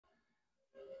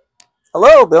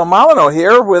Hello, Bill Molyneux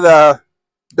here with a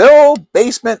Bill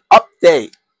Basement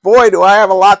update. Boy, do I have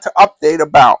a lot to update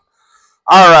about.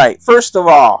 All right, first of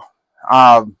all,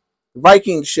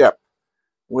 Viking Ship.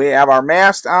 We have our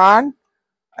mast on,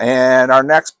 and our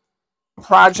next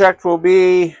project will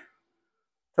be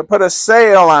to put a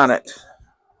sail on it.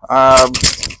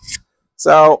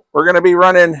 So we're going to be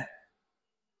running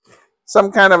some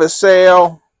kind of a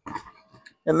sail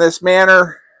in this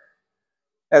manner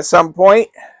at some point,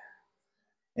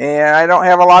 and I don't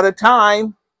have a lot of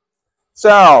time.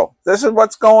 So this is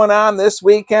what's going on this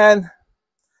weekend.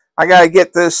 I got to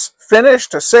get this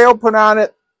finished, a sail put on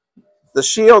it, the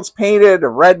shield's painted a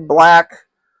red black.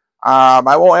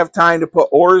 I won't have time to put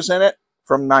oars in it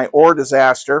from my oar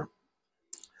disaster,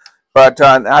 but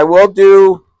I will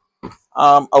do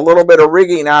a little bit of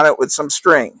rigging on it with some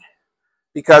string,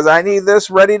 because I need this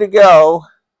ready to go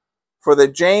for the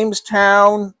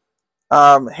Jamestown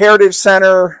Heritage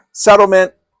Center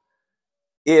settlement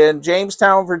in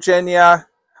Jamestown, Virginia,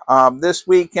 this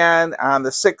weekend on the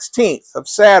 16th of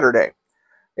Saturday.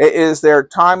 It is their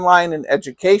timeline and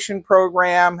education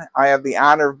program. I have the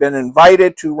honor of being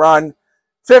invited to run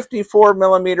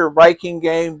 54mm Viking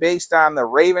game based on the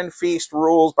Raven Feast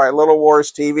rules by Little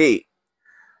Wars TV.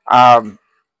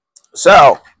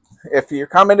 So if you're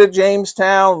coming to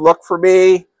Jamestown, look for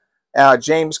me.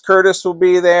 James Curtis will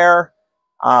be there.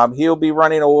 He'll be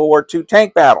running a World War II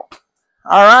tank battle.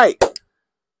 All right.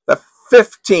 The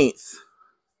 15th.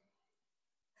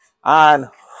 On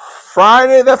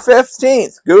Friday the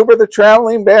 15th, Goober the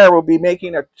Traveling Bear will be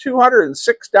making a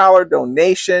 $206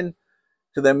 donation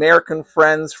to the American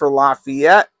Friends for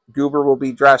Lafayette. Goober will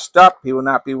be dressed up. He will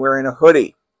not be wearing a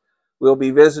hoodie. We'll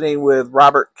be visiting with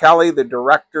Robert Kelly, the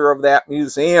director of that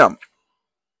museum.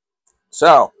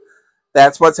 So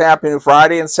that's what's happening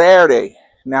Friday and Saturday.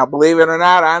 Now, believe it or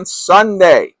not, on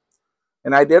Sunday,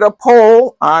 and I did a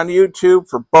poll on YouTube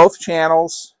for both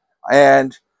channels,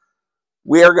 and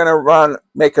we are going to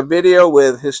make a video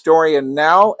with historian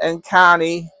Nell and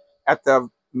Connie at the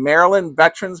Maryland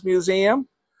Veterans Museum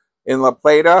in La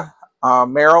Plata,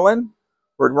 Maryland.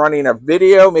 We're running a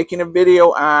video, making a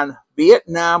video on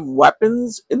Vietnam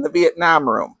weapons in the Vietnam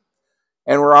room.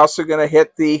 And we're also going to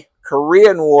hit the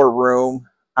Korean War room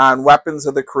on weapons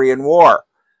of the Korean War.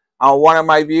 One of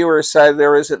my viewers said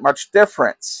there isn't much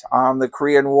difference on the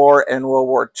Korean War and World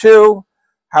War II.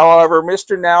 However,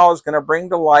 Mr. Nell is going to bring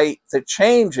to light the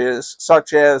changes,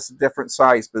 such as the different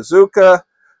size bazooka,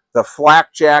 the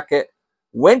flak jacket,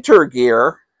 winter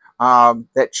gear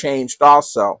that changed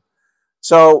also.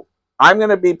 So I'm going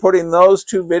to be putting those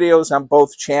two videos on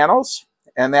both channels,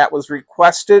 and that was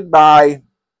requested by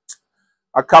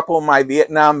a couple of my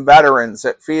Vietnam veterans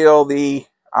that feel the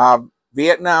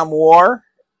Vietnam War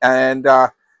and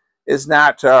is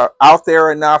not out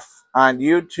there enough on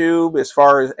YouTube as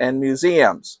far as in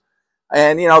museums.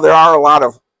 And you know, there are a lot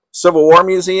of Civil War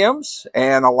museums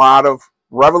and a lot of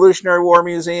Revolutionary War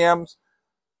museums,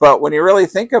 but when you really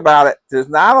think about it, there's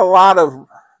not a lot of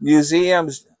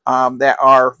museums that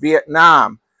are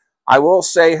Vietnam. I will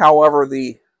say, however,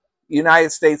 the United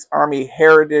States Army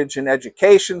Heritage and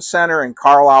Education Center in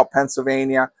Carlisle,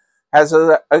 Pennsylvania has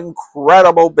an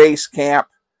incredible base camp,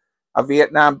 a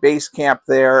Vietnam base camp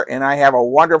there, and I have a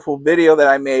wonderful video that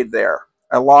I made there,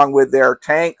 along with their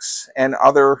tanks and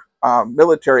other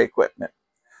military equipment.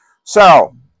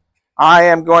 So I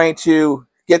am going to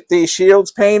get these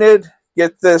shields painted,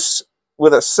 get this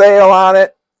with a sail on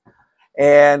it,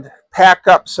 and pack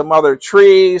up some other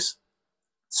trees,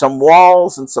 some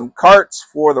walls, and some carts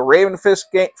for the Raven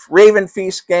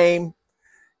Feast game.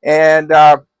 And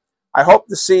I hope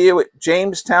to see you at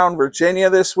Jamestown, Virginia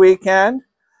this weekend.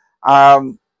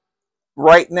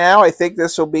 Right now, I think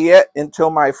this will be it until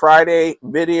my Friday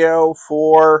video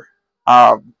for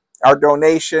our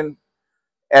donation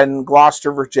in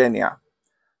Gloucester, Virginia.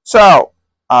 So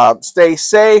stay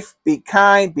safe, be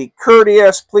kind, be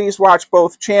courteous. Please watch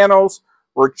both channels.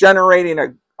 We're generating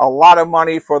a lot of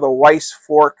money for the Weiss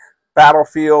Fork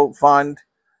Battlefield Fund.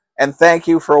 And thank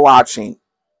you for watching.